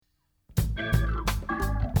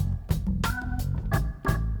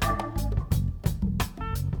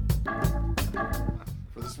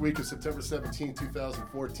week of September 17,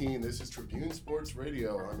 2014. This is Tribune Sports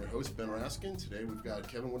Radio. I'm your host, Ben Raskin. Today we've got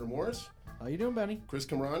Kevin Winter-Morris. How you doing, Benny? Chris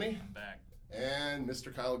Kamrani. I'm back. And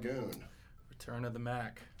Mr. Kyle Goon. Return of the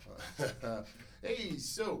Mac. Hey,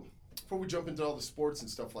 so before we jump into all the sports and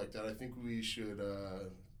stuff like that, I think we should,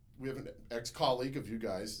 we have an ex-colleague of you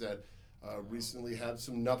guys that recently had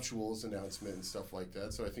some nuptials announcement and stuff like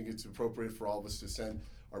that. So I think it's appropriate for all of us to send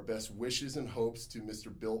our best wishes and hopes to Mr.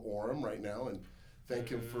 Bill Oram right now and thank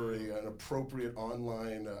him for an appropriate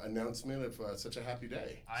online announcement of such a happy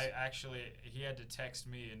day. He had to text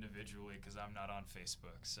me individually because I'm not on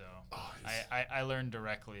Facebook. So Oh, I learned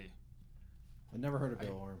directly. I never heard of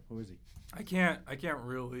Bill Oram. Who is he? I can't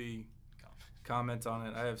really comment on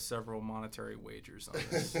it. I have several monetary wagers on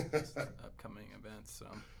this upcoming event, so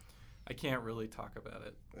I can't really talk about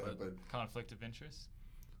it. But Conflict of interest?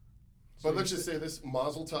 But let's just say this,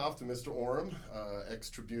 Mazel Tov to Mr. Oram,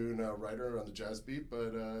 ex-Tribune writer on the Jazz Beat.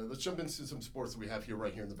 But let's jump into some sports that we have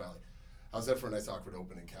right here in the Valley. How's that for a nice awkward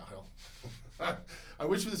opening, Kyle? I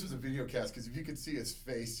wish this was a video cast because if you could see his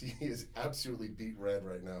face, he is absolutely beat red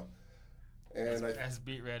right now. And as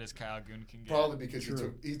beat red as Kyle Goon can get. Probably because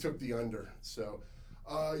he took the under. So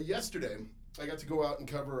yesterday, I got to go out and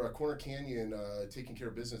cover Corner Canyon taking care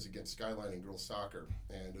of business against Skyline in girls soccer.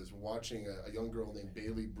 And I was watching a young girl named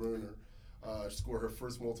Bailey Bruner score her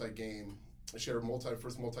first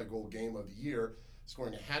first multi-goal game of the year,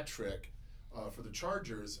 scoring a hat trick for the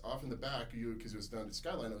Chargers off in the back, because it was down at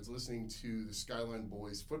Skyline. I was listening to the Skyline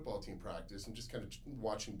boys football team practice and just kind of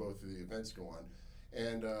watching both of the events go on.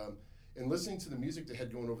 And in listening to the music they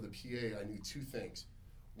had going over the PA, I knew two things.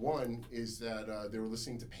 One is that they were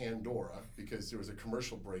listening to Pandora because there was a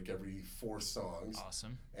commercial break every 4 songs.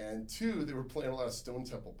 Awesome. And two, they were playing a lot of Stone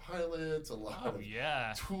Temple Pilots, a lot of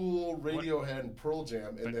Tool, Radiohead, and Pearl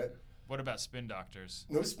Jam. What about Spin Doctors?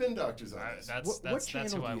 No Spin Doctors on this. What channel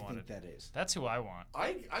that's who I do you wanted. think that is? That's who I want.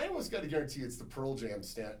 I almost got to guarantee it's the Pearl Jam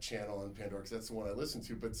channel on Pandora because that's the one I listened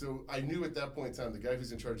to. But so I knew at that point in time the guy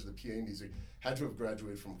who's in charge of the PA music had to have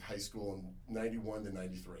graduated from high school in 91 to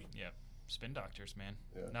 93. Yep. Spin Doctors, man.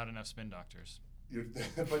 Yeah. Not enough Spin Doctors.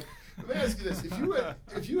 But let me ask you this: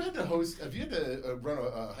 if you had to run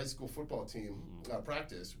a high school football team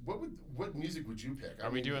practice, what music would you pick? Are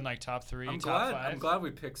we doing like top 3, I'm top glad 5? I'm glad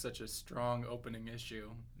we picked such a strong opening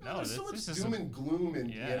issue. No, there's so much doom and gloom in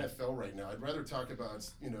the NFL right now. I'd rather talk about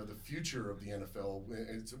the future of the NFL.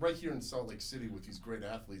 It's right here in Salt Lake City with these great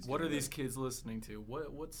athletes. What are these kids listening to?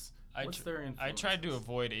 What's their influence? I tried to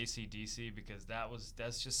avoid AC/DC because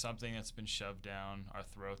that's just something that's been shoved down our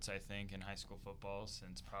throats, I think, in high school football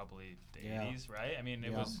since probably the 80s, right? I mean,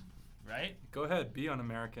 it was, right? Go ahead, be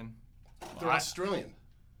un-American. They're Australian.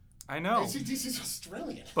 I know. AC/DC's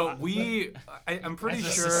Australian. But I'm pretty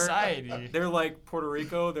sure society, they're like Puerto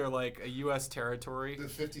Rico. They're like a U.S. territory.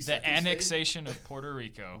 The annexation of Puerto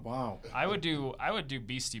Rico. Wow. I would do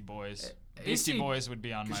Beastie Boys. Beastie Boys would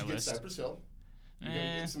be on my list. Cypress Hill. You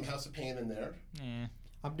get some House of Pain in there.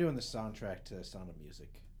 I'm doing the soundtrack to Sound of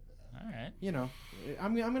Music. All right.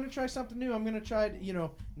 I'm going to try something new. I'm going to try,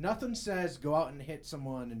 nothing says go out and hit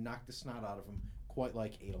someone and knock the snot out of them quite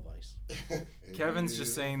like Edelweiss. Kevin's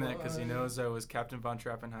just saying that because he knows I was Captain Von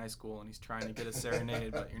Trapp in high school and he's trying to get a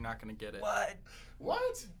serenade, but you're not going to get it.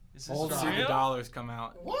 What? Is Hold this on. See real? the dollars come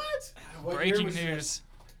out. What? Breaking news.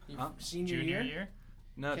 Senior Junior year? year?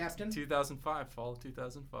 No, Captain? 2005, fall of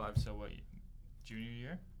 2005. So what, junior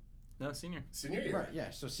year? No, senior. Senior year. Right, yeah.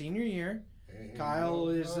 So senior year. Kyle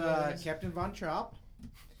is Captain Von Trapp.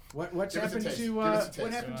 What's happened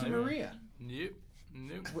to Maria? Nope.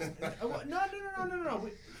 No.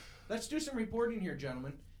 Let's do some reporting here,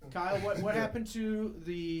 gentlemen. Kyle, what happened to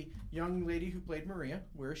the young lady who played Maria?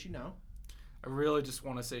 Where is she now? I really just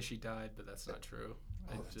want to say she died, but that's not true.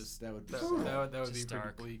 That would be that would be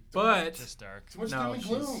dark. pretty bleak. But just dark. Too much doom and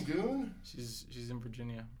gloom, Goon. She's in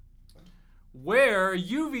Virginia, where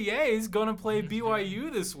UVA is gonna play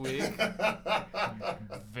BYU this week.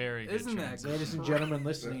 Very good. Isn't that transition. Ladies and gentlemen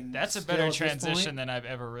listening, That's a better transition than I've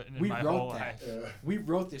ever written in my whole life. We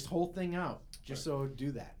wrote this whole thing out just so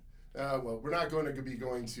do that. Well, we're not going to be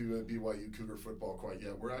going to BYU Cougar football quite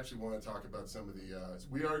yet. We're actually want to talk about some of the. I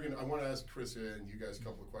want to ask Chris and you guys a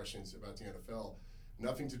couple of questions about the NFL.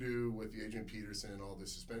 Nothing to do with the Adrian Peterson and all the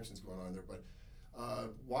suspensions going on there, but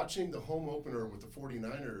watching the home opener with the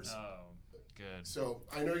 49ers. Oh, good. So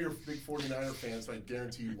I know you're a big 49er fan, so I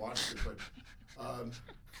guarantee you watched it, but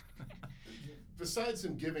besides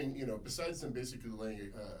them basically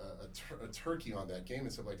laying a turkey on that game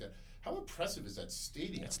and stuff like that, how impressive is that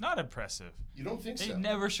stadium? It's not impressive. You don't think so? They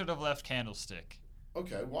never should have left Candlestick.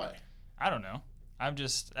 Okay, why? I don't know.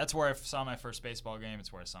 that's where I saw my first baseball game.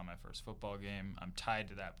 It's where I saw my first football game. I'm tied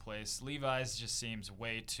to that place. Levi's just seems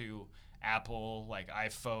way too Apple, like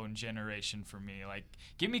iPhone generation for me. Like,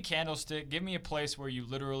 give me Candlestick. Give me a place where you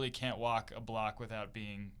literally can't walk a block without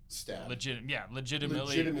being stabbed.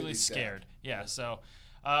 Legitimately really scared. Yeah. So,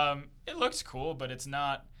 it looks cool, but it's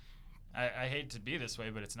not. I hate to be this way,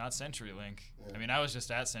 but it's not CenturyLink. Yeah. I mean, I was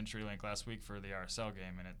just at CenturyLink last week for the RSL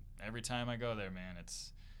game, and every time I go there, man,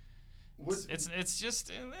 it's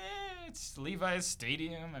Levi's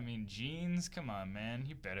Stadium. I mean, jeans. Come on, man,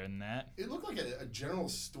 you better than that. It looked like a general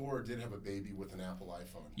store did have a baby with an Apple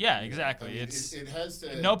iPhone. Yeah, exactly. I mean, it has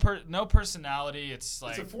no personality. It's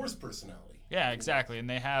like it's a forced personality. Yeah, exactly. And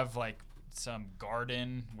they have like some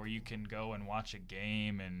garden where you can go and watch a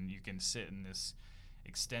game, and you can sit in this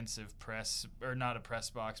extensive press, or not a press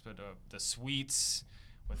box, but the suites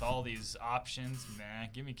with all these options. Nah,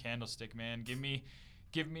 give me Candlestick, man. Give me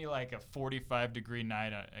like a 45-degree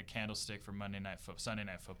night at Candlestick for Sunday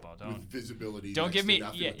night football. With visibility. Don't give me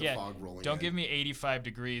the fog rolling Don't in. give me 85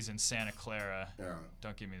 degrees in Santa Clara. Yeah.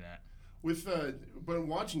 Don't give me that. But I'm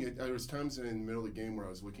watching it. There was times in the middle of the game where I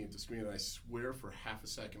was looking at the screen, and I swear for half a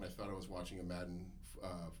second I thought I was watching a Madden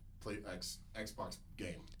Xbox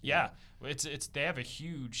game. Yeah, it's they have a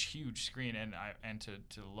huge screen, and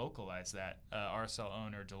to localize that, RSL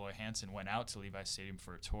owner Deloy Hansen went out to Levi's Stadium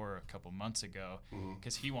for a tour a couple months ago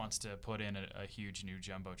because he wants to put in a huge new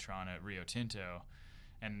jumbotron at Rio Tinto,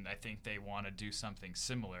 and I think they want to do something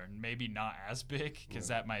similar, maybe not as big because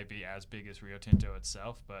that might be as big as Rio Tinto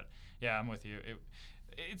itself, but yeah, I'm with you.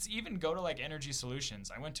 It's even go to like Energy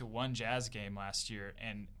Solutions. I went to one Jazz game last year,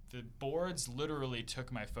 and the boards literally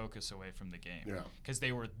took my focus away from the game because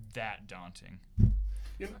they were that daunting.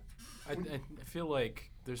 Yeah. I feel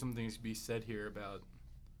like there's something to be said here about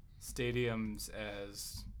stadiums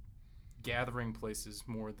as gathering places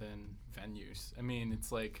more than venues. I mean,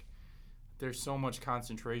 it's like there's so much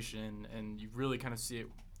concentration, and you really kind of see it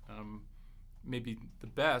maybe the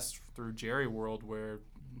best through Jerry World, where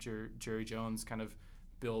Jerry Jones kind of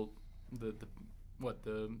built the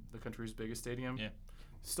country's biggest stadium. Yeah.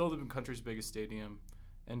 Still the country's biggest stadium,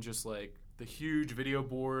 and just like the huge video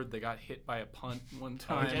board, they got hit by a punt one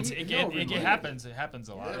time. It happens. It happens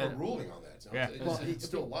a lot. They have a ruling on that. So it's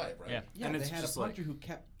still live, right? Yeah, and they had a punter who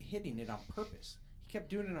kept hitting it on purpose. He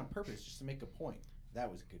kept doing it on purpose just to make a point.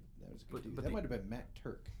 That was good. That might have been Matt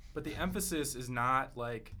Turk. But the emphasis is not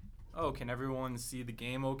like, oh, can everyone see the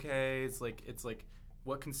game okay? It's like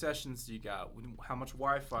what concessions do you got? How much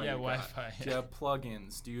Wi-Fi? Yeah, you Wi-Fi. Got? Do you have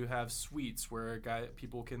plugins? Do you have suites where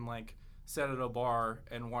people can like sit at a bar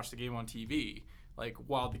and watch the game on TV, like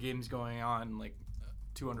while the game's going on, like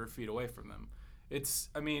 200 feet away from them? It's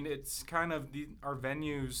kind of our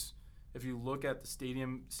venues. If you look at the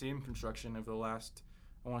stadium construction over the last,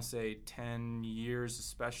 I want to say 10 years,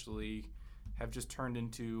 especially, have just turned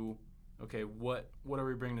into, okay, what are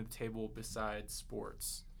we bringing to the table besides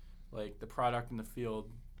sports? Like the product in the field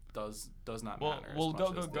does not matter. Well,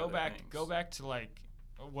 go back to like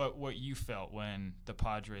what you felt when the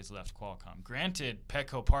Padres left Qualcomm. Granted,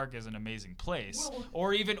 Petco Park is an amazing place,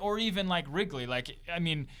 or even like Wrigley. Like, I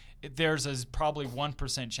mean, there's a probably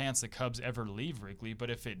 1% chance the Cubs ever leave Wrigley, but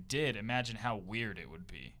if it did, imagine how weird it would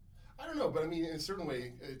be. I don't know, but I mean, in a certain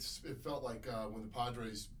way, it felt like when the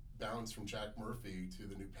Padres bounced from Jack Murphy to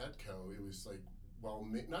the new Petco, it was like, well,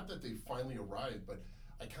 not that they finally arrived, but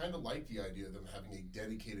I kind of like the idea of them having a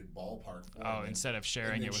dedicated ballpark. Instead of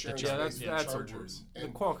sharing it with the Chargers. That's Chargers.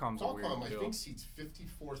 And Qualcomm's a weird I deal. think seats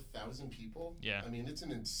 54,000 people. Yeah. I mean, it's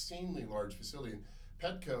an insanely large facility. And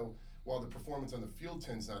Petco, while the performance on the field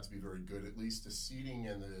tends not to be very good, at least the seating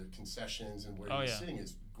and the concessions and where you're sitting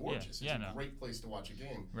is gorgeous. It's a great place to watch a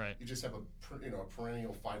game. Right. You just have a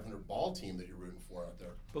perennial 500 ball team that you're rooting for out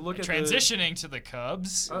there. But look at transitioning to the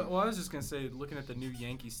Cubs. I was just gonna say, looking at the new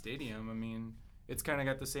Yankee Stadium, I mean, it's kind of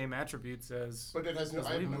got the same attributes as. But it has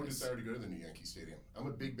I have no desire to go to the new Yankee Stadium. I'm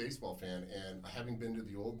a big baseball fan, and having been to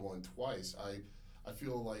the old one twice, I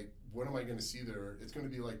feel like, what am I going to see there? It's going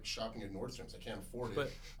to be like shopping at Nordstrom's. I can't afford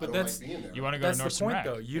it. But I don't like being there. You want to go to Nordstrom? That's the point,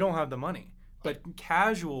 though. You don't have the money. But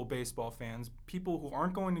casual baseball fans, people who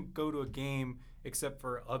aren't going to go to a game except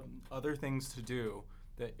for other things to do,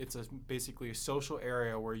 that it's basically a social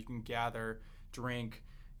area where you can gather, drink,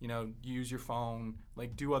 use your phone,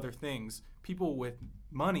 like do other things. People with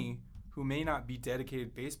money who may not be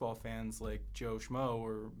dedicated baseball fans like Joe Schmo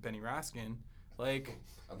or Benny Raskin, like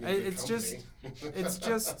it's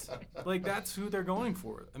just like that's who they're going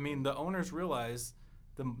for. I mean, the owners realize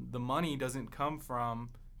the money doesn't come from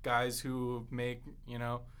guys who make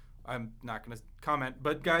I'm not going to comment,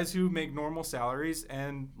 but guys who make normal salaries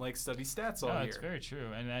and like study stats all No, year. it's very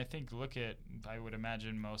true. And I think I would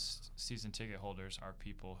imagine most season ticket holders are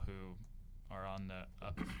people who are on the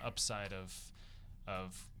upside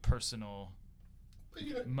of personal But,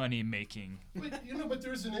 you know, money making. but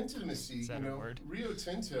there's an intimacy. Is that a word? Rio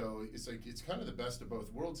Tinto is like it's kind of the best of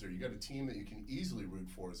both worlds. There, you got a team that you can easily root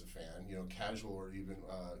for as a fan, casual or even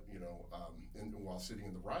while sitting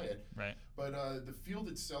in the riot. Right. But the field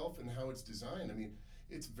itself and how it's designed, I mean,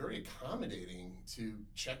 it's very accommodating to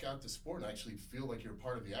check out the sport and actually feel like you're a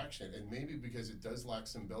part of the action. And maybe because it does lack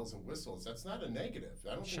some bells and whistles, that's not a negative.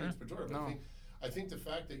 I don't Sure. think it's pejorative. No. I think the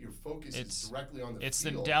fact that your focus is directly on the It's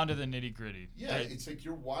field. down to the nitty gritty. Yeah, it's like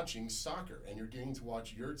you're watching soccer and you're getting to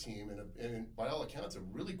watch your team and by all accounts, a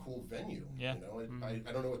really cool venue. Yeah.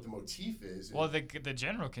 I don't know what the motif is. Well, the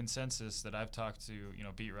general consensus that I've talked to,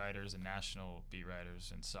 beat writers and national beat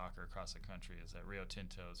writers in soccer across the country is that Rio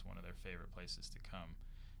Tinto is one of their favorite places to come.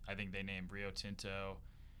 I think they named Rio Tinto,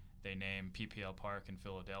 they named PPL Park in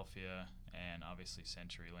Philadelphia, and obviously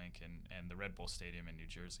CenturyLink and the Red Bull Stadium in New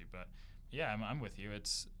Jersey. But yeah, I'm with you.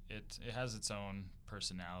 It has its own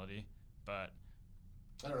personality, but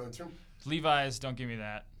I don't know in terms. Levi's, don't give me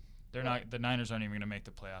that. They're not. The Niners aren't even going to make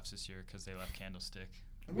the playoffs this year because they left Candlestick.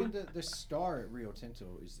 I mean, the star at Rio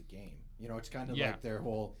Tinto is the game. It's kind of like their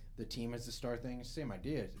whole the team is the star thing. Same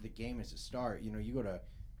idea. The game is the star. You go to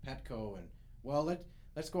Petco and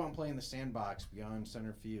let's go out and play in the sandbox beyond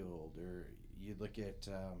center field, or you look at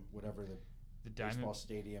whatever the baseball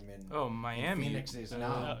stadium in Miami. in Phoenix is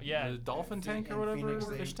now. The Dolphin Tank or whatever, Phoenix,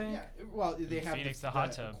 fish tank. Yeah, well, they have Phoenix, the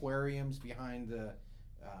hot tub. aquariums behind the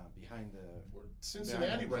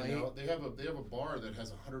Cincinnati right plate. now, they have a bar that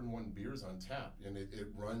has 101 beers on tap, and it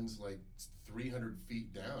runs like 300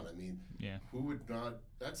 feet down. I mean, who would not?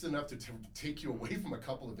 That's enough to take you away from a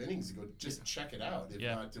couple of innings to go just check it out, if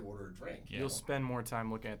not to order a drink. Yeah. You'll spend more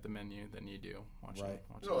time looking at the menu than you do watching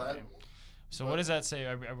the game. So what does that say?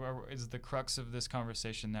 Is the crux of this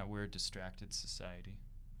conversation that we're a distracted society?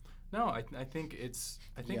 No, I think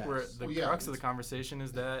we're the crux of the conversation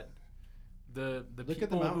is that the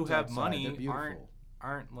people who have money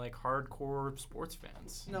aren't like hardcore sports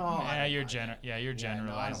fans. No, you're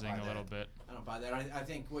generalizing a little bit. I don't buy that. I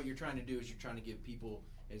think what you're trying to do is you're trying to give people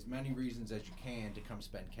as many reasons as you can to come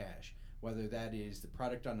spend cash, whether that is the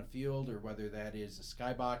product on the field or whether that is a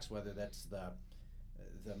skybox, whether that's the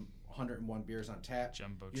 101 beers on tap.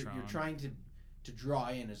 Jumbotron. You're trying to draw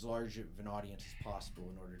in as large of an audience as possible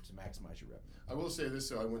in order to maximize your revenue. I will say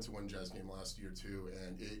this, I went to one Jazz game last year too,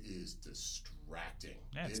 and it is distracting.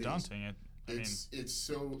 Yeah, it's daunting. It's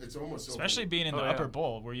almost especially being in the upper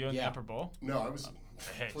bowl. Were you in the upper bowl? No, I was.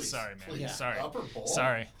 Hey, please, sorry, man. please. Sorry. Upper bowl.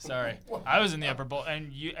 Sorry. I was in the upper bowl,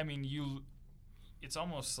 and it's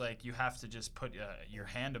almost like you have to just put your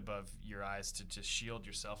hand above your eyes to just shield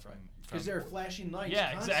yourself from. Because there are flashing lights.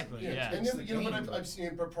 Yeah, constantly. exactly. Yeah. And then, but I've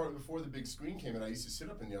seen part before the big screen came in. I used to sit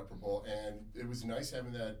up in the upper bowl, and it was nice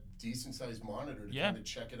having that decent sized monitor to kind of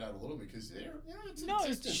check it out a little bit because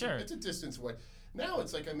it's a distance away. Now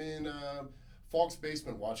it's like I'm in Falk's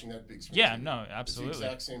basement watching that big screen. Yeah, no, absolutely. It's the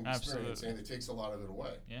exact same experience, and it takes a lot of it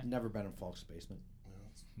away. Yeah. Never been in Falk's basement.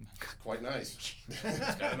 It's quite nice.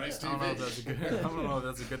 It's got a nice TV. I don't know if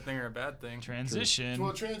that's a good thing or a bad thing. Transition.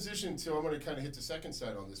 Well, transition to, I'm going to kind of hit the second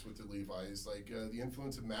side on this with the Levi, is like the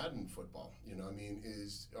influence of Madden football.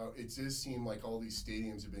 It does seem like all these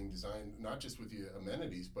stadiums are being designed, not just with the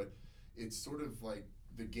amenities, but it's sort of like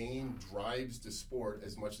the game drives the sport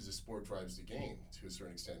as much as the sport drives the game to a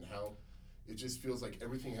certain extent. How it just feels like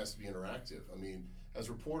everything has to be interactive. I mean, as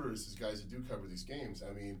reporters, as guys that do cover these games,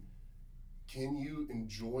 I mean, can you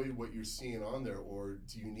enjoy what you're seeing on there, or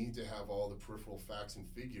do you need to have all the peripheral facts and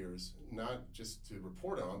figures, not just to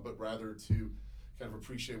report on, but rather to kind of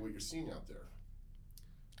appreciate what you're seeing out there?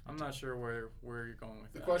 I'm not sure where you're going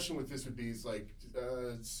with the that. The question with this would be is like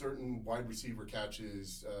certain wide receiver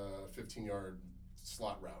catches 15-yard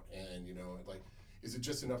slot route, and like, is it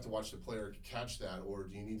just enough to watch the player catch that, or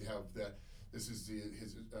do you need to have that? This is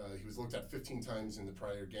he was looked at 15 times in the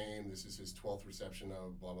prior game. This is his 12th reception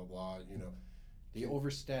of blah blah blah. The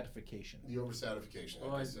overstatification. The overstatification.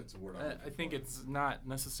 Well, that's a word. I think it's not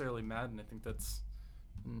necessarily Madden. I think that's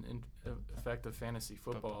an effect of fantasy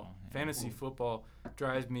football. Fantasy football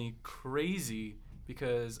drives me crazy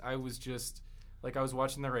because I was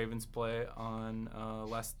watching the Ravens play on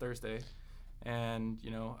last Thursday, and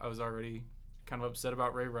I was already kind of upset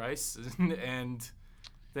about Ray Rice, and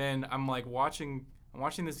then I'm like watching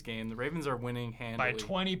this game. The Ravens are winning handily by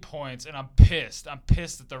 20 points, and I'm pissed. I'm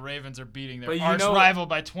pissed that the Ravens are beating their arch rival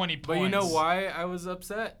by 20 points. But you know why I was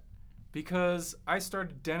upset? Because I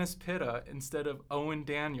started Dennis Pitta instead of Owen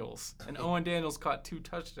Daniels, and Owen Daniels caught 2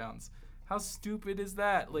 touchdowns. How stupid is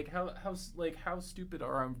that? Like how stupid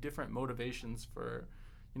are our different motivations for,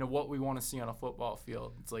 what we want to see on a football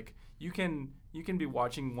field? It's like you can be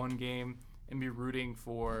watching one game and be rooting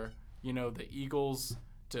for, the Eagles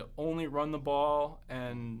to only run the ball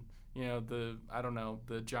and,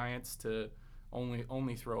 the Giants to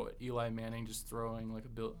only throw it. Eli Manning just throwing like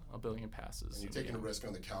a billion passes. And you're taking a risk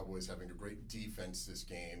on the Cowboys having a great defense this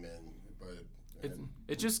game,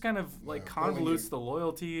 it just kind of like convolutes the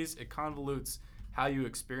loyalties. It convolutes how you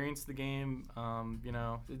experience the game.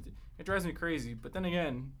 It drives me crazy. But then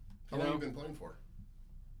again, how long have you been playing for?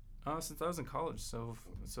 Since I was in college, so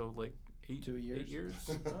like 8 years.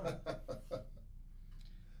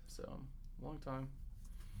 So long time.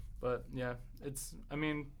 But yeah,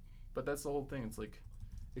 but that's the whole thing. It's like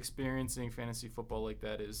experiencing fantasy football like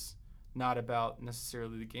that is not about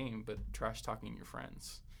necessarily the game, but trash talking your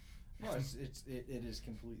friends. No, it is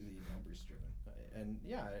completely numbers driven, and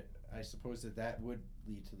yeah, I suppose that would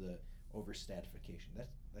lead to the overstatification.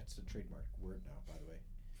 That's the trademark word now, by the way.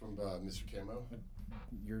 From Mr. Camo.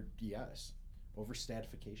 Yes,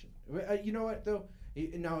 overstatification. You know what though?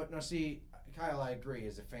 Now see, Kyle, I agree.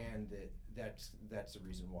 As a fan, that's the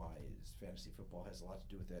reason why is fantasy football has a lot to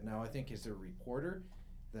do with that. Now I think as a reporter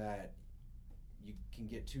that you can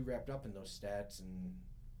get too wrapped up in those stats, and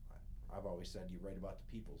I've always said you write about the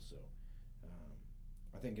people. So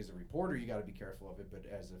I think as a reporter you got to be careful of it, but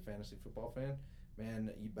as a fantasy football fan,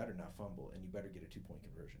 man, you better not fumble and you better get a 2-point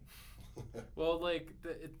conversion. Well, like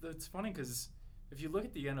it's funny because if you look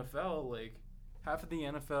at the NFL, like half of the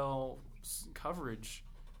NFL coverage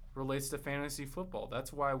relates to fantasy football.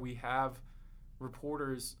 That's why we have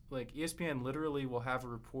reporters, like ESPN literally will have a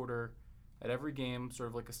reporter at every game, sort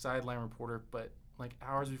of like a sideline reporter, but like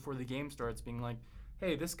hours before the game starts being like,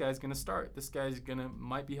 hey, this guy's going to start. This guy's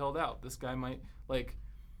might be held out. This guy might, like,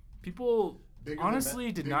 people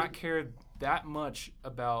honestly did not care that much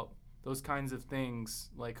about those kinds of things,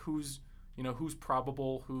 like who's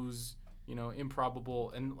probable, who's,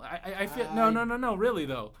 improbable. And I feel, no, really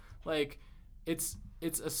though. Like, it's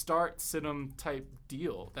a start sit 'em type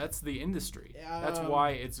deal. That's the industry. That's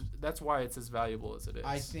why it's as valuable as it is.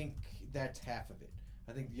 I think that's half of it.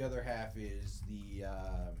 I think the other half is the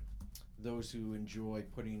those who enjoy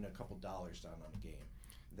putting a couple dollars down on a game.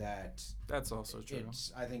 That's also true.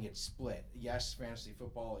 I think it's split. Yes, fantasy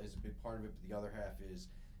football is a big part of it, but the other half is,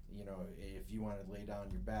 if you want to lay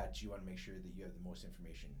down your bets, you want to make sure that you have the most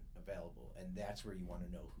information available, and that's where you want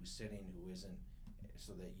to know who's sitting, who isn't,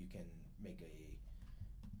 so that you can make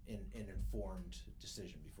an informed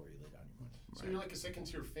decision before you lay down your money. So you're like a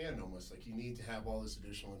second-tier fan almost. Like you need to have all this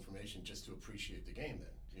additional information just to appreciate the game.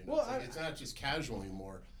 Then it's not just casual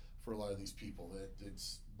anymore for a lot of these people. That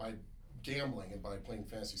it's by gambling and by playing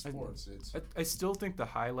fantasy sports. I still think the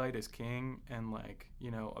highlight is king, and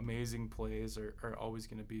amazing plays are always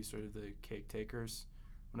going to be sort of the cake takers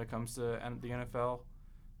when it comes to the NFL,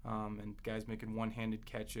 and guys making one-handed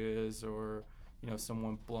catches or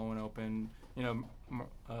someone blowing open,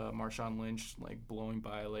 Marshawn Lynch like blowing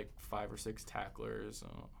by like 5 or 6 tacklers,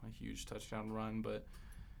 a huge touchdown run. But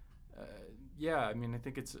I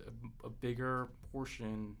think it's a bigger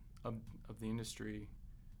portion of the industry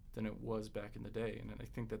than it was back in the day, and I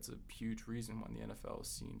think that's a huge reason why the NFL has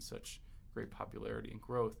seen such great popularity and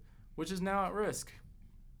growth, which is now at risk,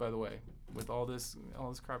 by the way, with all this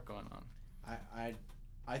crap going on.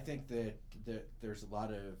 I think that there's a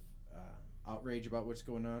lot of outrage about what's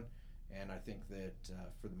going on, and I think that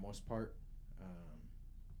for the most part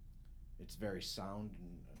it's very sound,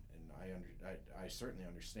 and I certainly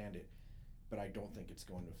understand it, but I don't think it's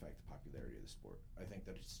going to affect the popularity of the sport. I think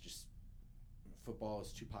that it's just football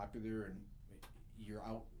is too popular and you're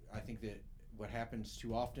out. I think that what happens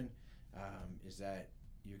too often is that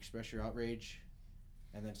you express your outrage,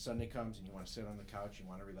 and then Sunday comes and you want to sit on the couch, you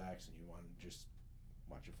want to relax, and you want to just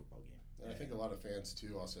watch a football game. And I think a lot of fans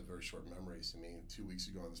too also have very short memories. I mean, 2 weeks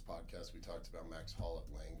ago on this podcast, we talked about Max Hall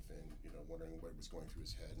at length, and wondering what was going through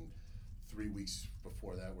his head. And 3 weeks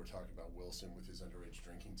before that, we're talking about Wilson with his underage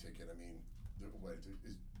drinking ticket. I mean,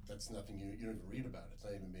 that's nothing you don't even read about. It's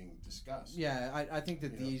not even being discussed. Yeah, I think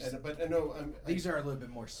that these are a little bit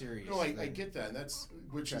more serious. No, I get that. And that's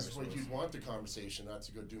which is what you'd want the conversation, not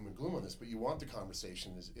to go doom and gloom on this, but you want the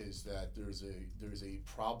conversation is that there's a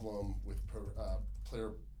problem with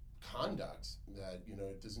player conduct that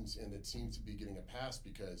it doesn't, and it seems to be getting a pass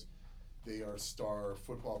because they are star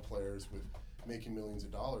football players with making millions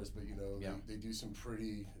of dollars, but Yeah. they do some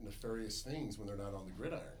pretty nefarious things when they're not on the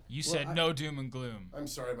gridiron. You said no doom and gloom. I'm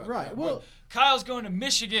sorry about Right. that. Well, Kyle's going to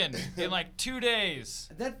Michigan in like 2 days.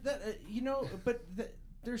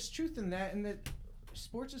 there's truth in that, and that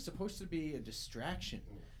sports is supposed to be a distraction.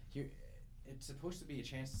 It's supposed to be a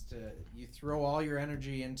chance to you throw all your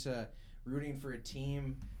energy into rooting for a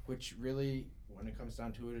team, which really, when it comes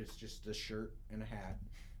down to it, it's just a shirt and a hat.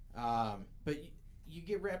 But you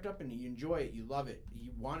get wrapped up in it. You enjoy it. You love it.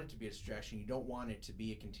 You want it to be a distraction. You don't want it to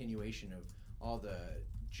be a continuation of all the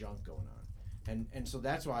junk going on. And so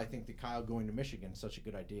that's why I think that Kyle going to Michigan is such a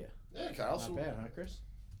good idea. Yeah, Kyle. Not bad, huh, Chris?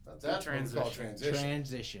 That's what we call transition.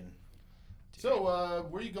 Transition. So,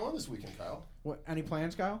 where are you going this weekend, Kyle? What? Any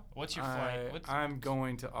plans, Kyle? What's your flight? I'm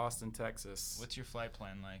going to Austin, Texas. What's your flight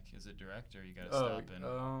plan like? Is it direct or you got to stop in?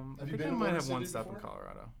 Have I you think been I to might Motor have one City stop in before?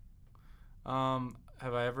 Colorado.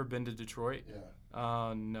 Have I ever been to Detroit?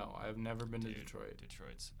 Yeah. No, I've never been to Dude, Detroit.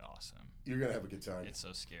 Detroit's awesome. You're going to have a good time. It's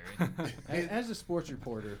so scary. As a sports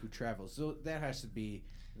reporter who travels, so that has to be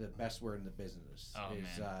the best word in the business. Oh,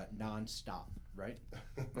 is nonstop, right?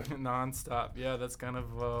 Non-stop. Yeah, that's kind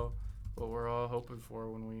of what we're all hoping for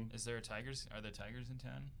when we. Is there a Tigers? Are there Tigers in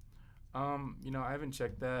town? I haven't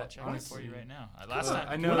checked that. I'll check it for you right now.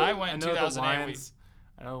 I know. When I went in I know 2008, the Lions.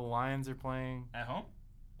 I know the Lions are playing at home.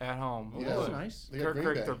 at home. Yeah. That's Good. nice. They got Kirk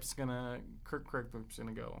Green Bay. Kirkthorpe's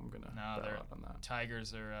gonna go. I'm gonna No, bail out on that.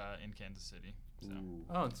 Tigers are in Kansas City. So Ooh.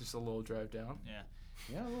 Oh, it's just a little drive down. yeah.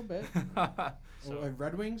 Yeah, a little bit. So-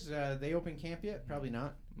 Red Wings, they open camp yet? Probably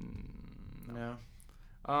not. No.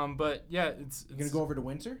 No. But yeah, it's You gonna go over to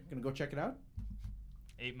Windsor? Gonna go check it out?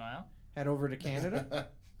 8 Mile. Head over to Canada?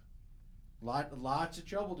 Lots of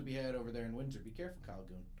trouble to be had over there in Windsor. Be careful, Kyle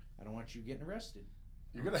Goon. I don't want you getting arrested.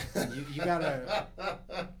 You're gonna.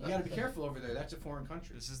 You gotta be careful over there. That's a foreign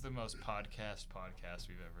country. This is the most podcast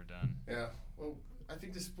we've ever done. Yeah. Well, I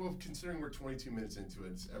think this. Well, considering we're 22 minutes into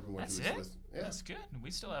it, it's everyone That's who's it? listening. Yeah. That's good.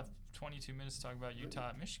 We still have 22 minutes to talk about Utah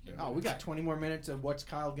at Michigan. Oh, we got 20 more minutes of what's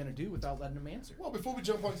Kyle gonna do without letting him answer. Well, before we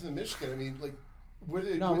jump onto the Michigan, I mean, like,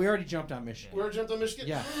 No, we already jumped on Michigan. we already jumped on Michigan.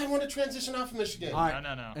 Yeah. I want to transition off of Michigan. All right.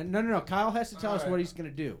 No. And no. Kyle has to tell us All right. what he's gonna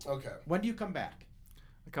do. Okay. When do you come back?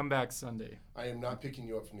 I come back Sunday. I am not picking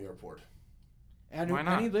you up from the airport. And Why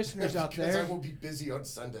not? any listeners out Because I there, will be busy on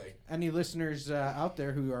Sunday. any listeners out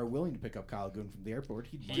there who are willing to pick up Kyle Goon from the airport,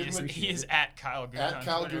 he'd He is appreciate it. at Kyle Goon At on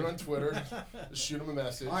Kyle Twitter. Goon on Twitter. Just shoot him a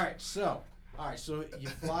message. All right, so you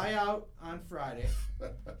fly out on Friday.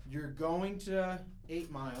 You're going to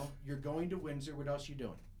 8 Mile. You're going to Windsor. What else you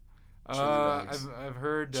doing? Chili dogs. I've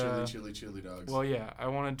heard. Chili dogs. Well, yeah, I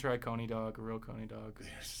want to try Coney dog, a real Coney dog.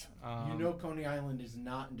 Yes. You know Coney Island is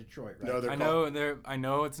not in Detroit, right? No, they're I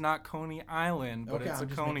know it's not Coney Island, but Okay, it's a I'm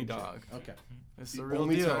just Coney making sure. dog. Okay, It's The the real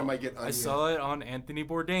only deal. time I get onion. saw it on Anthony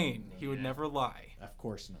Bourdain. He would Yeah. never lie. of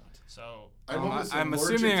course not. So I'm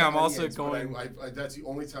allergic assuming to I'm also onions, but going- that's the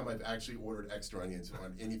only time I've actually ordered extra onions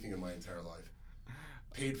on anything in my entire life.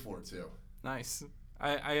 Paid for it too. Nice.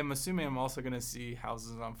 I am assuming I'm also going to see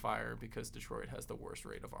houses on fire because Detroit has the worst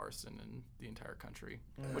rate of arson in the entire country,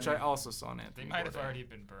 which I also saw on Anthony they might have Bourdain. already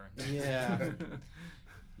been burned. Yeah.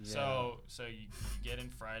 So you get in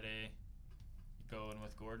Friday, going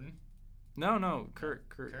with Gordon. No, Kurt.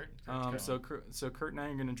 Kurt's So Kurt and I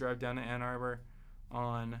are going to drive down to Ann Arbor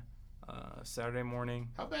on Saturday morning.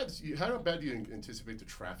 How bad do you anticipate the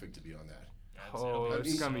traffic to be on that? Oh,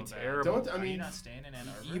 it's gonna be bad. terrible. Are you not staying in Ann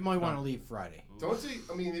Arbor? You might want to leave Friday. Don't they?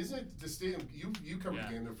 I mean, isn't it the stadium? You covered Yeah.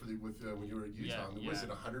 the game there when you were at Utah. Yeah, I mean, what is yeah. it?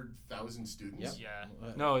 100,000 students. Yep.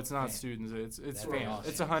 Yeah. No, it's not Fan. students. It's That's fans. awesome.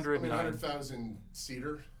 It's I mean, 109. 100,000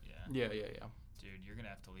 seater. Yeah. Yeah. Dude, you're gonna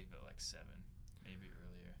have to leave at like 7, maybe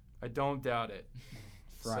earlier. I don't doubt it.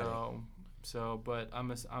 Friday. But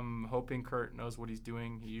I'm hoping Kurt knows what he's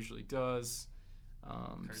doing. He usually does.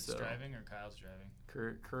 Kurt's so driving or Kyle's driving?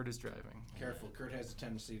 Kurt is driving. Careful. Kurt has a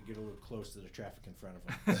tendency to get a little close to the traffic in front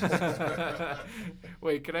of him.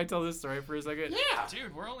 Wait, can I tell this story for a second? Yeah.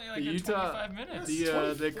 Dude, we're only like The at Utah- 25 minutes.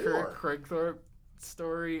 The 24. Craig Thorpe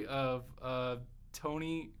story of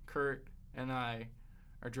Tony, Kurt, and I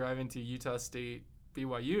are driving to Utah State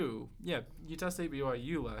BYU. Yeah, Utah State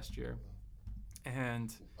BYU last year,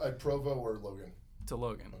 and Provo or Logan? to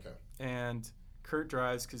Logan. Okay. And Kurt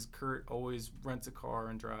drives because Kurt always rents a car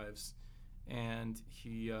and drives, and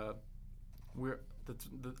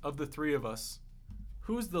of the three of us,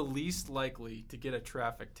 who's the least likely to get a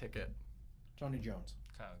traffic ticket? Tony Jones.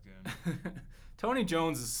 Kyle Goon. Tony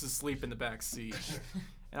Jones is asleep in the back seat.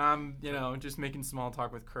 And I'm, just making small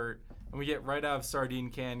talk with Kurt. And we get right out of Sardine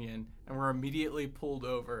Canyon, and we're immediately pulled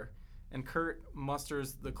over. And Kurt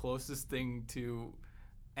musters the closest thing to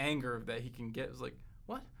anger that he can get. It's like,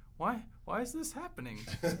 what? why is this happening?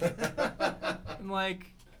 And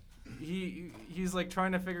like he's like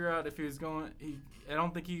trying to figure out if he was going. I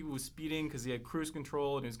don't think he was speeding because he had cruise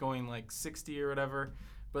control and he was going like 60 or whatever.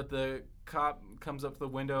 But the cop comes up to the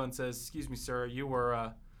window and says, "Excuse me, sir, you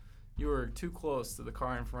were too close to the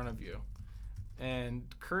car in front of you." And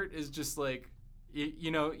Kurt is just like,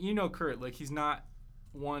 you know Kurt, like he's not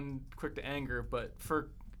one quick to anger, but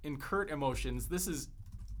in Kurt emotions, this is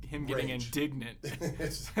him getting indignant.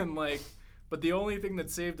 And like, but the only thing that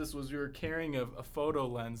saved us was we were carrying a photo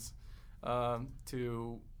lens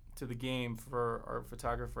to the game for our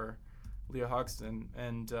photographer, Leah Hoxton,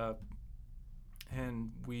 and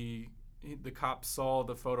the cop saw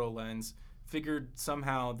the photo lens, figured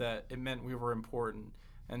somehow that it meant we were important,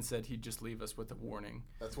 and said he'd just leave us with a warning.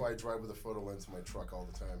 That's why I drive with a photo lens in my truck all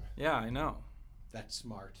the time. Yeah, I know. That's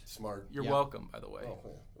smart. You're welcome, by the way. Oh,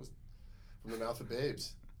 yeah. It was from the mouth of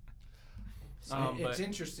babes. It's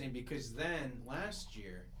interesting because then last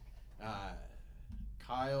year,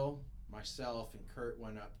 Kyle, myself, and Kurt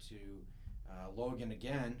went up to Logan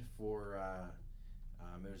again for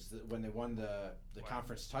it was when they won the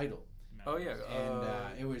conference title. Oh yeah,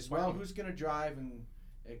 and it was who's gonna drive, and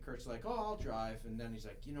Kurt's like, oh, I'll drive, and then he's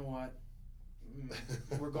like, you know what,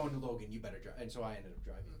 we're going to Logan, you better drive, and so I ended up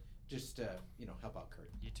driving just to help out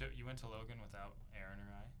Kurt. You went to Logan without Aaron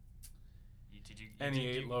or I? And he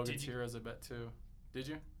ate Logan's Heroes, I bet too. Did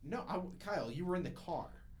you? No, Kyle, you were in the car.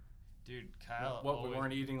 Dude, Kyle. What, we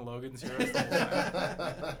weren't eating Logan's Heroes the whole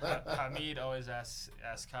time? Hamid always asks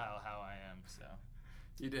Kyle how I am, so.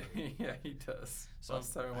 You did? Yeah, he does. So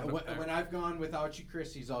when I've gone without you,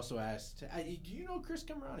 Chris, he's also asked, do you know Chris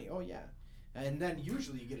Camerani? Oh, yeah. And then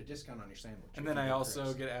usually you get a discount on your sandwich. And then I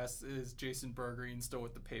also get asked, is Jason Bergreen still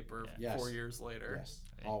with the paper 4 years later? Yes,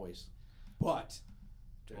 always. But.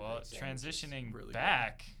 Well, transitioning really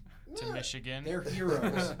back to Michigan. They're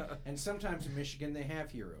heroes. And sometimes in Michigan they have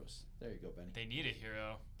heroes. There you go, Benny. They need a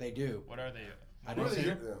hero. They do. What are they? I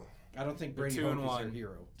don't think Brady Hoke is their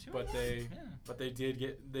hero. But they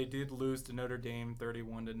did lose to Notre Dame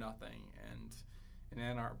 31-0, and in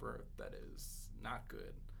Ann Arbor that is not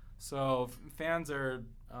good. So fans are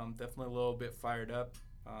definitely a little bit fired up.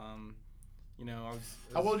 How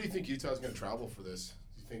well do you think Utah's going to travel for this?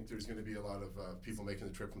 Do you think there's going to be a lot of people making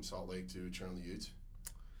the trip from Salt Lake to cheer on the Utes?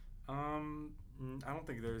 I don't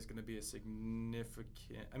think there's going to be a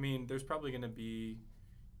significant. I mean, there's probably going to be,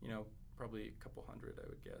 probably a couple hundred, I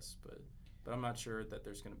would guess, but I'm not sure that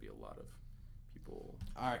there's going to be a lot of people.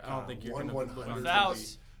 All right, I don't think you're going to.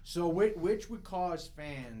 1,000. So which would cause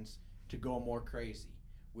fans to go more crazy?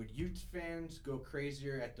 Would Utes fans go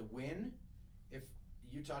crazier at the win if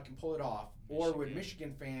Utah can pull it off, or would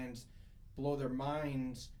Michigan fans blow their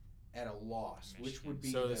minds at a loss? Michigan. Which would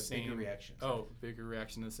be the bigger reaction? Oh, bigger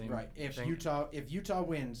reaction to the same. Right. If Utah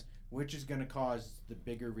wins, which is going to cause the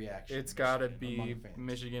bigger reaction? It's got to be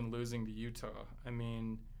Michigan losing to Utah. I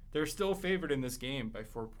mean, they're still favored in this game by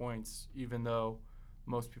 4 points, even though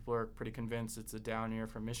most people are pretty convinced it's a down year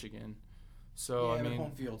for Michigan. So I mean,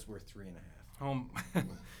 home field's worth 3.5. Home. You're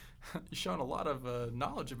showing a lot of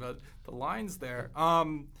knowledge about the lines there.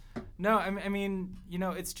 No, I mean,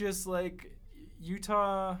 it's just like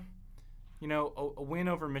Utah. A win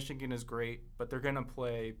over Michigan is great, but they're going to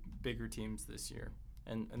play bigger teams this year.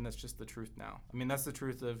 And that's just the truth now. I mean, that's the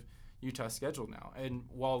truth of Utah's schedule now. And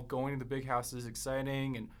while going to the Big House is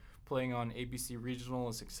exciting and playing on ABC Regional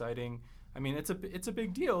is exciting, I mean, it's a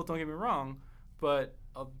big deal, don't get me wrong, but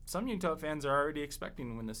some Utah fans are already expecting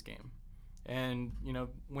to win this game. And,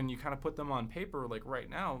 when you kind of put them on paper, like right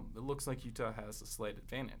now, it looks like Utah has a slight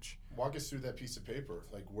advantage. Walk us through that piece of paper.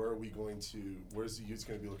 Like, where's the Utes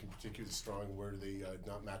going to be looking particularly strong? Where do they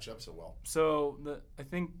not match up so well? So I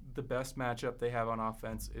think the best matchup they have on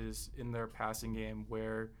offense is in their passing game,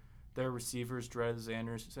 where their receivers, Dres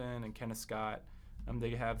Anderson and Kenneth Scott,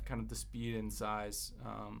 they have kind of the speed and size,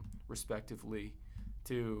 respectively,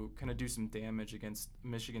 to kind of do some damage against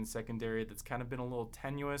Michigan's secondary that's kind of been a little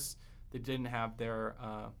tenuous. They didn't have their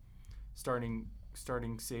starting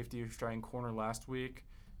safety or starting corner last week,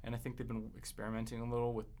 and I think they've been experimenting a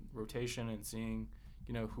little with rotation and seeing,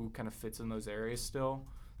 who kind of fits in those areas still.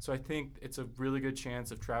 So I think it's a really good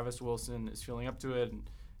chance if Travis Wilson is feeling up to it,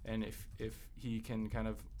 and if he can kind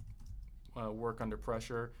of work under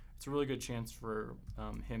pressure, it's a really good chance for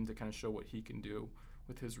him to kind of show what he can do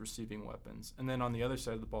with his receiving weapons. And then on the other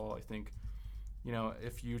side of the ball, I think,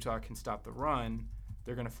 if Utah can stop the run,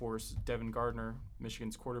 they're going to force Devin Gardner,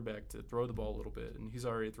 Michigan's quarterback, to throw the ball a little bit. And he's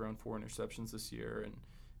already thrown 4 interceptions this year,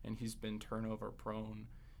 and he's been turnover prone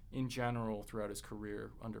in general throughout his career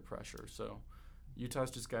under pressure. So Utah's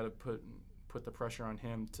just got to put the pressure on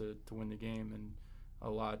him to win the game. a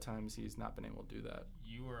lot of times he's not been able to do that.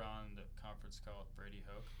 You were on the conference call with Brady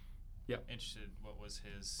Hoke. Yep. Interested, what was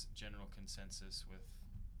his general consensus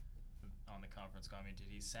on the conference call? I mean, did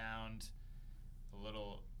he sound a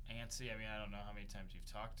little antsy? I mean, I don't know how many times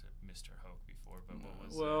you've talked to Mr. Hoke before, but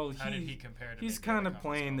how did he compare to he's kind of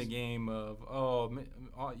playing the game of,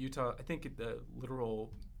 Utah, I think the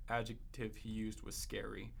literal adjective he used was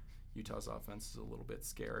scary. Utah's offense is a little bit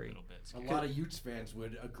scary. A little bit scary. A lot of Utes fans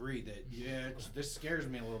would agree that, this scares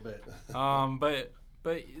me a little bit.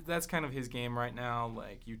 But that's kind of his game right now.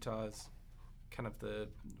 Like, Utah's kind of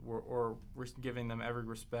we're giving them every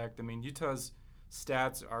respect. I mean, Utah's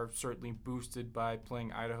stats are certainly boosted by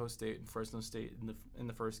playing Idaho State and Fresno State in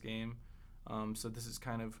the first game. So this is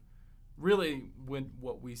kind of really when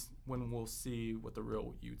we'll see what the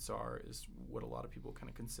real Utes are, is what a lot of people kind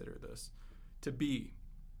of consider this to be.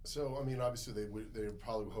 So, I mean, obviously they're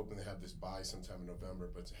probably hoping to have this bye sometime in November,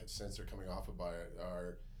 but since they're coming off a bye,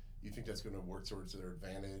 you think that's going to work towards their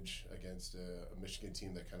advantage against a Michigan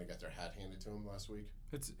team that kind of got their hat handed to them last week?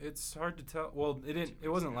 It's hard to tell. Well, it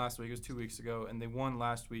wasn't last week. It was 2 weeks ago, and they won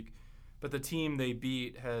last week. But the team they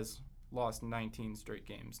beat has lost 19 straight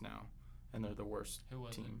games now, and they're the worst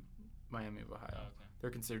team. It? Miami of Ohio. Oh, okay. They're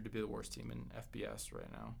considered to be the worst team in FBS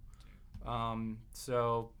right now.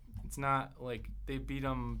 So it's not like they beat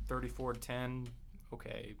them 34-10.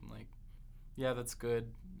 Okay, like, yeah, that's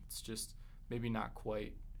good. It's just maybe not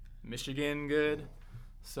quite Michigan good.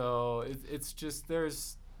 So it's just,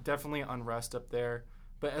 there's definitely unrest up there.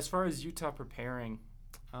 But as far as Utah preparing,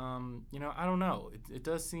 I don't know. It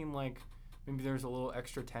does seem like maybe there's a little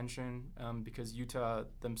extra tension because Utah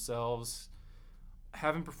themselves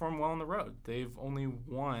haven't performed well on the road. They've only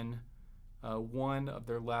won one of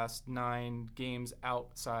their last 9 games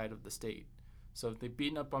outside of the state. So they've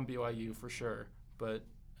beaten up on BYU for sure. But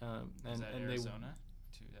was that Arizona?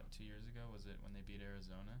 2 years ago? Was it when they beat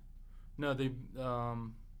Arizona? No, they.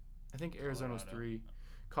 I think Arizona was 3.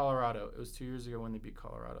 Colorado. It was 2 years ago when they beat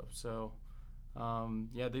Colorado. So,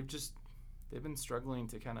 they've been struggling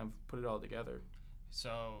to kind of put it all together.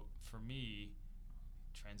 So for me,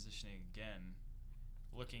 transitioning again,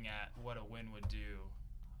 looking at what a win would do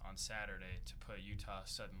on Saturday to put Utah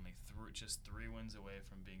suddenly just 3 wins away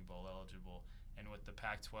from being bowl eligible, and with the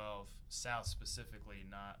Pac-12 South specifically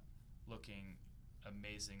not looking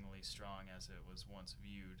amazingly strong as it was once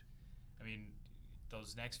viewed. I mean,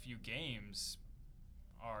 those next few games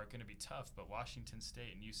are going to be tough, but Washington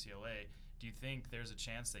State and UCLA, do you think there's a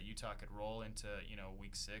chance that Utah could roll into,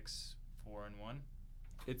 week 6, 4-1?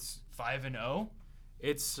 It's 5-0?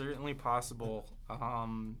 It's certainly possible.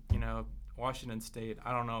 Washington State,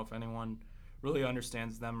 I don't know if anyone really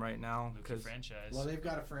understands them right now. Franchise. Well, they've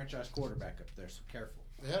got a franchise quarterback up there, so careful.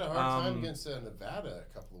 They had a hard time against Nevada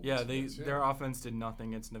a couple of weeks ago. Their offense did nothing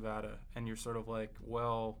against Nevada, and you're sort of like,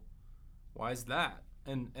 well, why is that?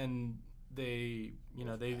 And they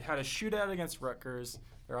had a shootout against Rutgers.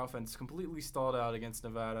 Their offense completely stalled out against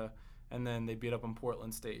Nevada, and then they beat up on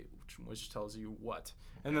Portland State, which tells you what.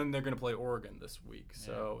 And then they're going to play Oregon this week,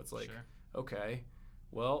 so it's like, okay,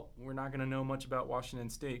 well, we're not going to know much about Washington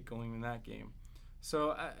State going in that game.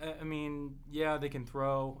 So, I mean, yeah, they can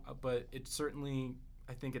throw, but it's certainly,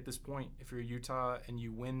 I think at this point, if you're Utah and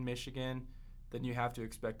you win Michigan, then you have to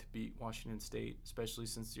expect to beat Washington State, especially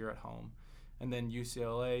since you're at home. And then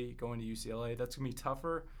UCLA, going to UCLA, that's going to be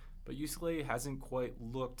tougher, but UCLA hasn't quite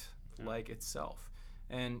looked like itself.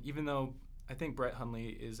 And even though I think Brett Hundley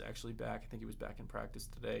is actually back, I think he was back in practice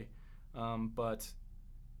today, but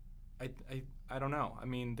I don't know. I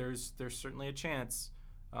mean, there's certainly a chance.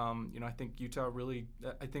 I think Utah really,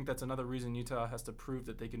 I think that's another reason Utah has to prove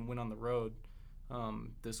that they can win on the road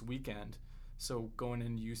this weekend. So going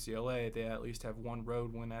into UCLA, they at least have one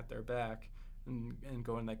road win at their back and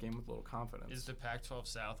go in that game with a little confidence. Is the Pac-12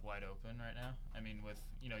 South wide open right now? I mean,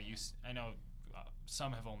 I know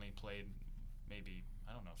some have only played maybe,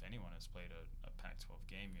 I don't know if anyone has played a Pac-12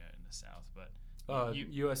 game yet in the South, but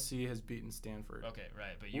USC has beaten Stanford. Okay,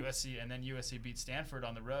 right, but USC beat Stanford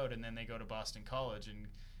on the road, and then they go to Boston College, and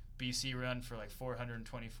BC run for like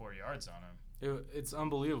 424 yards on them. It's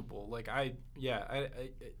unbelievable. Like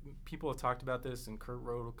people have talked about this, and Kurt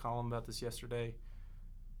wrote a column about this yesterday.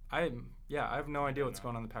 I have no idea what's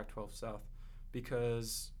going on in the Pac-12 South,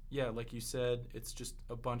 because like you said, it's just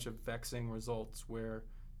a bunch of vexing results where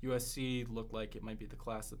USC looked like it might be the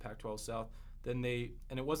class of the Pac-12 South. And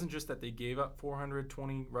it wasn't just that they gave up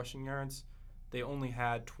 420 rushing yards; they only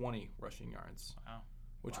had 20 rushing yards. Wow.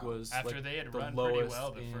 Which was after like they had the run lowest pretty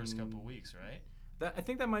well the first couple of weeks, right? I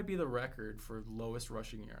think that might be the record for lowest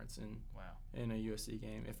rushing yards in a USC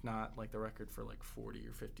game, if not like the record for like 40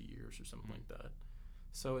 or 50 years or something like that.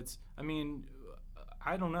 So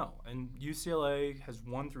I don't know. And UCLA has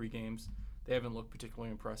won 3 games. They haven't looked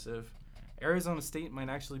particularly impressive. Arizona State might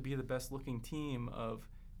actually be the best-looking team of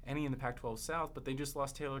any in the Pac-12 South, but they just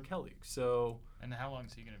lost Taylor Kelly. So, and how long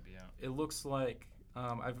is he going to be out? It looks like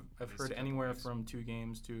I've heard anywhere from 2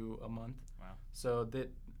 games to a month. Wow. So that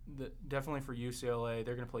definitely for UCLA,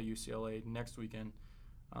 they're going to play UCLA next weekend.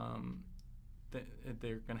 They're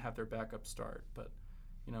going to have their backup start, but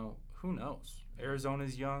who knows?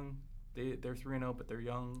 Arizona's young. They're 3-0, but they're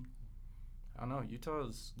young. I don't know. Utah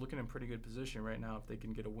is looking in pretty good position right now if they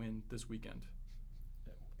can get a win this weekend.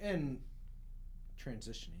 And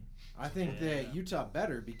transitioning, I think that Utah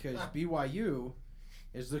better because BYU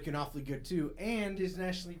is looking awfully good too and is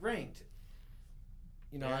nationally ranked.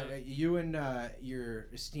 You and your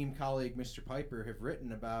esteemed colleague Mr. Piper have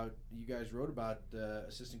written about. You guys wrote about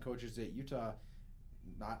assistant coaches at Utah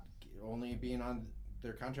not only being on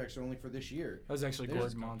their contracts only for this year. That was actually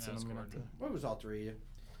Gordon Monson. Well, it was all 3 of you.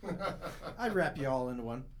 I'd wrap you all into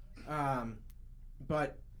one.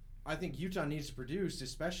 But I think Utah needs to produce,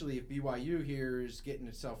 especially if BYU here is getting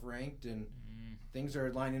itself ranked and things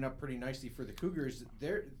are lining up pretty nicely for the Cougars.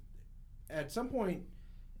 At some point,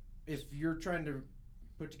 if you're trying to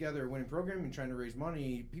put together a winning program and trying to raise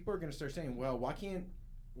money, people are going to start saying, well, why can't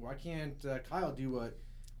Kyle do what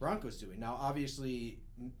Bronco's doing? Now, obviously,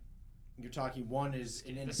 you're talking one is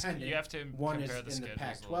an independent. You have to one is the in the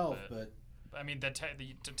Pac-12, but I mean, the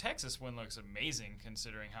Texas win looks amazing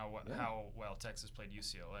considering how well Texas played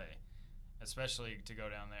UCLA, especially to go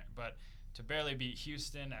down there. But to barely beat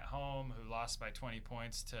Houston at home, who lost by 20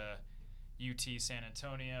 points to UT San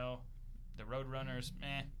Antonio, the Roadrunners,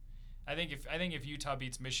 meh. I think if Utah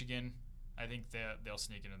beats Michigan, I think they'll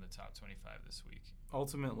sneak into the top 25 this week.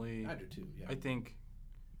 Ultimately, I do too. Yeah. I think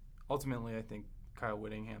Kyle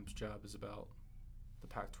Whittingham's job is about the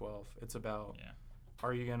Pac-12. It's about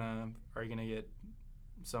are you gonna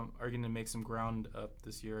make some ground up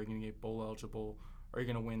this year? Are you gonna get bowl eligible? Are you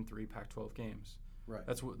gonna win 3 Pac-12 games? Right.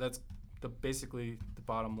 That's basically the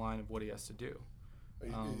bottom line of what he has to do.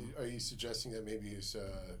 Are you suggesting that maybe his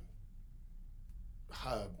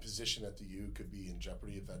position at the U could be in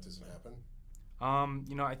jeopardy if that doesn't happen?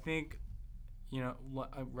 I think,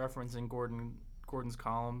 referencing Gordon's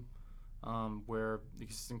column, where the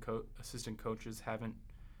assistant coaches haven't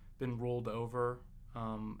been rolled over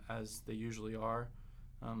as they usually are.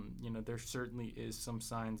 There certainly is some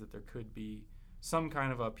signs that there could be some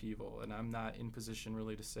kind of upheaval, and I'm not in position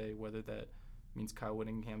really to say whether that means Kyle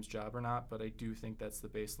Whittingham's job or not, but I do think that's the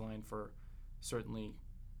baseline for certainly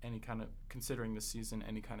any kind of, considering the season,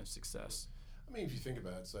 any kind of success. I mean, if you think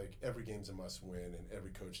about it, it's like every game's a must-win, and every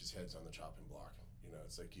coach's head's on the chopping block.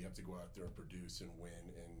 It's like you have to go out there and produce and win,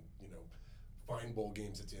 and find bowl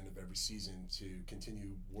games at the end of every season to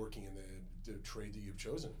continue working in the trade that you've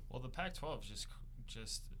chosen. Well, the Pac-12 is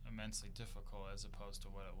just immensely difficult as opposed to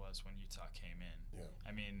what it was when Utah came in. Yeah.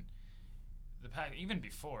 I mean, even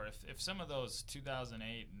before, if some of those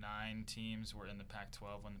 2008-9 teams were in the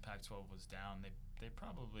Pac-12 when the Pac-12 was down, they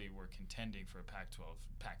probably were contending for a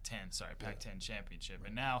Pac-10 championship. Right.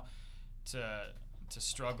 And now to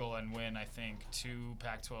struggle and win, I think, 2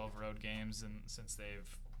 Pac-12 road games since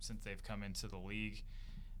they've come into the league,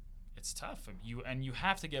 it's tough. You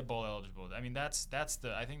have to get bowl eligible. I mean, I think that's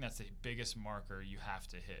the biggest marker you have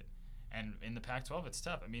to hit. And in the Pac-12, it's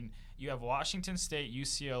tough. I mean, you have Washington State,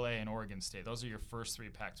 UCLA, and Oregon State. Those are your first 3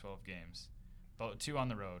 Pac-12 games, 2 on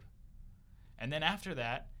the road. And then after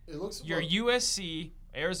that, you're USC,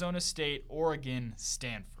 Arizona State, Oregon,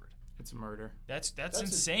 Stanford. It's a murder. That's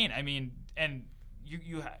insane. I mean, and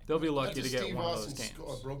they'll be lucky to get Steve one Austin's of those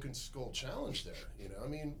games. A broken skull challenge there. I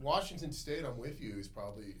mean, Washington State, I'm with you, is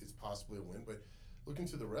possibly a win, but looking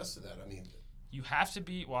to the rest of that, I mean, you have to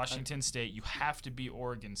beat Washington State. You have to beat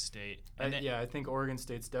Oregon State. I think Oregon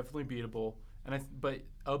State's definitely beatable. But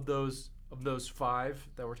of those 5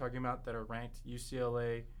 that we're talking about that are ranked,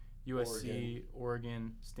 UCLA, USC,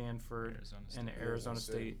 Oregon, Stanford, and Arizona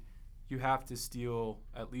State, you have to steal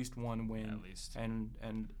at least one win. At least.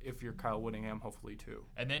 And if you're Kyle Whittingham, hopefully 2.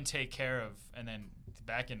 And then and then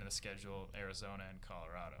back into the schedule, Arizona and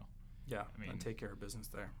Colorado. Yeah, and take care of business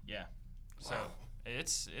there. Yeah. So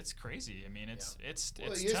it's crazy. I mean, it's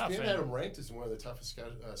ESPN tough. ESPN had them ranked as one of the toughest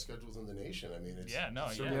schedules in the nation. I mean, it's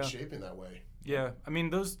certainly shaping that way. Yeah, I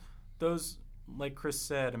mean, those like Chris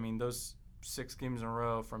said, I mean, those 6 games in a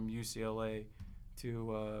row from UCLA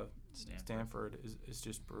to Stanford is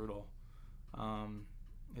just brutal.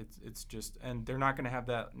 It's just, and they're not going to have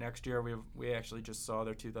that next year. We actually just saw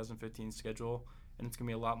their 2015 schedule, and it's going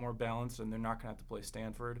to be a lot more balanced, and they're not going to have to play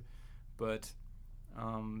Stanford. But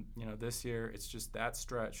This year it's just that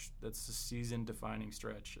stretch. That's a season-defining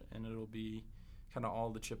stretch, and it'll be kind of all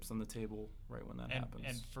the chips on the table right when that happens.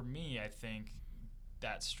 And for me, I think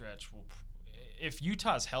that stretch will. If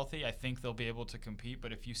Utah's healthy, I think they'll be able to compete.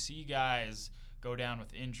 But if you see guys go down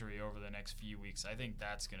with injury over the next few weeks, I think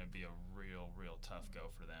that's going to be a real tough go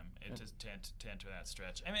for them to enter that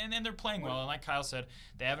stretch. And they're playing well. And like Kyle said,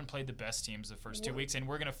 they haven't played the best teams the first 2 weeks, and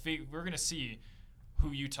we're gonna see who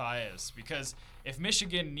Utah is, because if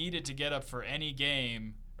Michigan needed to get up for any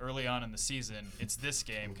game early on in the season, it's this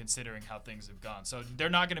game, considering how things have gone. So they're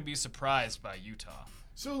not going to be surprised by Utah.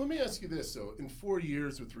 So let me ask you this, though. In 4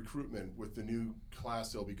 years with recruitment, with the new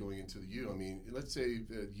class they'll be going into the U, I mean, let's say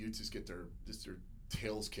the Utes just get their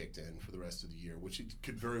tails kicked in for the rest of the year, which it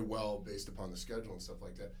could very well, based upon the schedule and stuff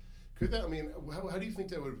like that. Could that, I mean, how do you think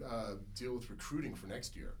that would deal with recruiting for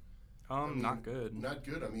next year? Not good. Not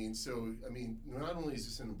good. I mean, not only is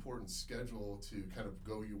this an important schedule to kind of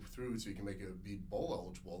go you through so you can be bowl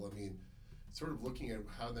eligible, I mean, sort of looking at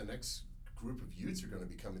how the next group of Utes are going to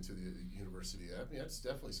be coming to the university, I mean, that's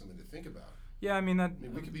definitely something to think about. Yeah, I mean,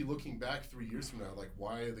 we could be looking back 3 years from now, like,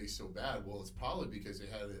 why are they so bad? Well, it's probably because they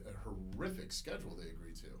had a horrific schedule they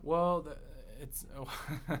agreed to. Well,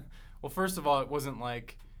 first of all, it wasn't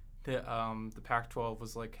like the Pac-12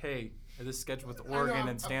 was like, hey, this schedule with Oregon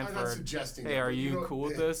and Stanford. I'm not suggesting hey, that, are you cool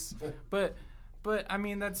with this? But I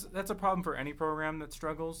mean, that's a problem for any program that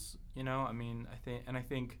struggles. I mean, I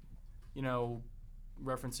think,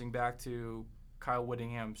 referencing back to Kyle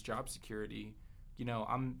Whittingham's job security,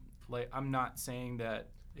 I'm not saying that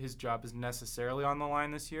his job is necessarily on the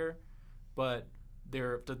line this year, but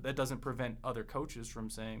that doesn't prevent other coaches from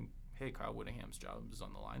saying, hey, Kyle Whittingham's job is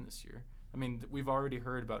on the line this year. I mean, we've already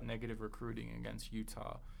heard about negative recruiting against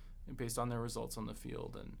Utah based on their results on the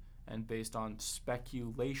field and based on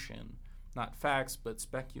speculation, not facts, but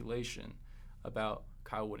speculation about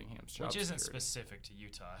Kyle Whittingham's job. Which isn't security. Specific to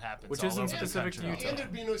Utah. It happens Which all isn't over specific the to country. Utah. And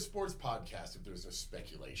there'd be no sports podcast if there was no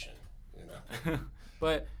speculation,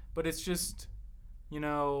 But it's just,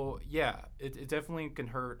 it definitely can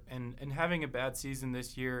hurt. And having a bad season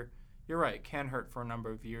this year, you're right, can hurt for a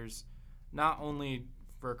number of years. Not only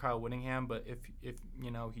for Kyle Whittingham, but if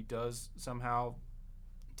he does somehow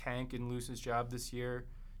tank and lose his job this year,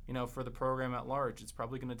 for the program at large, it's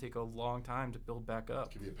probably going to take a long time to build back up.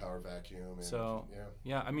 It could be a power vacuum. So,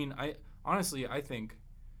 yeah, I mean, I think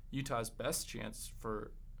Utah's best chance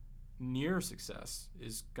for near success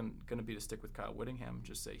is going to be to stick with Kyle Whittingham and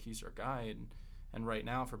just say he's our guy, and right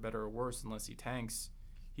now, for better or worse, unless he tanks,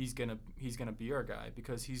 he's gonna be our guy,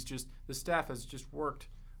 because the staff has just worked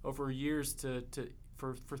over years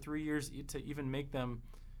for 3 years to even make them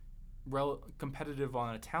competitive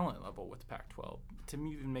on a talent level with the Pac-12, to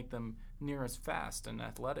even make them near as fast and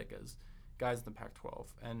athletic as guys in the Pac-12.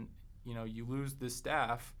 And you lose this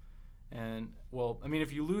staff, and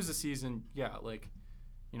if you lose a season,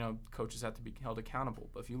 coaches have to be held accountable.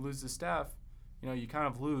 But if you lose the staff, you kind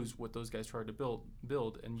of lose what those guys tried to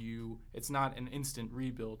build, and it's not an instant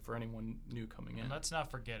rebuild for anyone new coming in. And let's not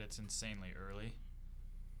forget, it's insanely early.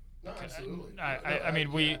 No,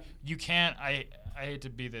 absolutely. You can't. I hate to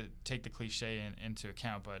take the cliche into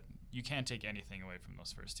account, but you can't take anything away from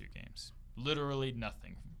those first two games. Literally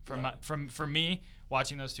nothing. For me,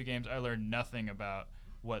 watching those two games, I learned nothing about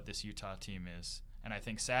what this Utah team is. And I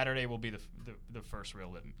think Saturday will be the first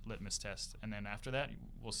real litmus test, and then after that,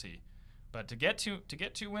 we'll see. But to get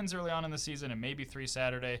 2 wins early on in the season, and maybe 3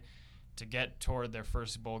 Saturday, to get toward their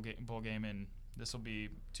first bowl game in, this will be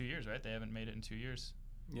 2 years, right? They haven't made it in 2 years.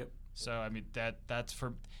 Yep. So I mean that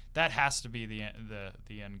has to be the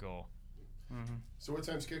end goal. Mm-hmm. So what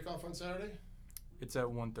time's kickoff on Saturday? It's at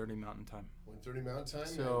 1:30 Mountain Time. 1:30 Mountain Time.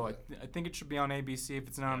 So I think it should be on ABC. If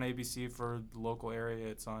it's not on ABC for the local area,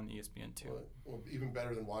 it's on ESPN2. Well, even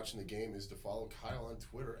better than watching the game is to follow Kyle on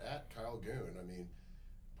Twitter at Kyle Goon. I mean,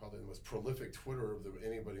 probably the most prolific Twitterer of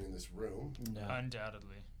anybody in this room. No.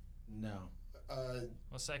 Undoubtedly. No.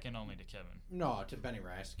 Well, second only to Kevin. No, to Benny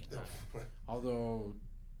Raskin. Although,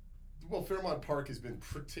 well, Fairmont Park has been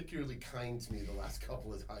particularly kind to me the last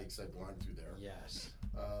couple of hikes I've gone through there. yes.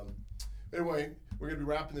 Anyway, we're going to be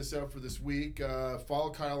wrapping this up for this week.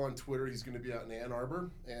 Follow Kyle on Twitter. He's going to be out in Ann Arbor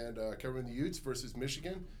and covering the Utes versus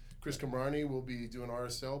Michigan. Chris Kamrani will be doing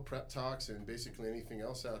RSL, prep talks, and basically anything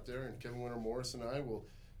else out there. And Kevin Winter-Morris and I will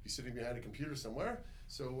be sitting behind a computer somewhere.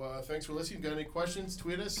 So thanks for listening. Got any questions,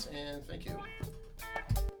 tweet us, and thank you.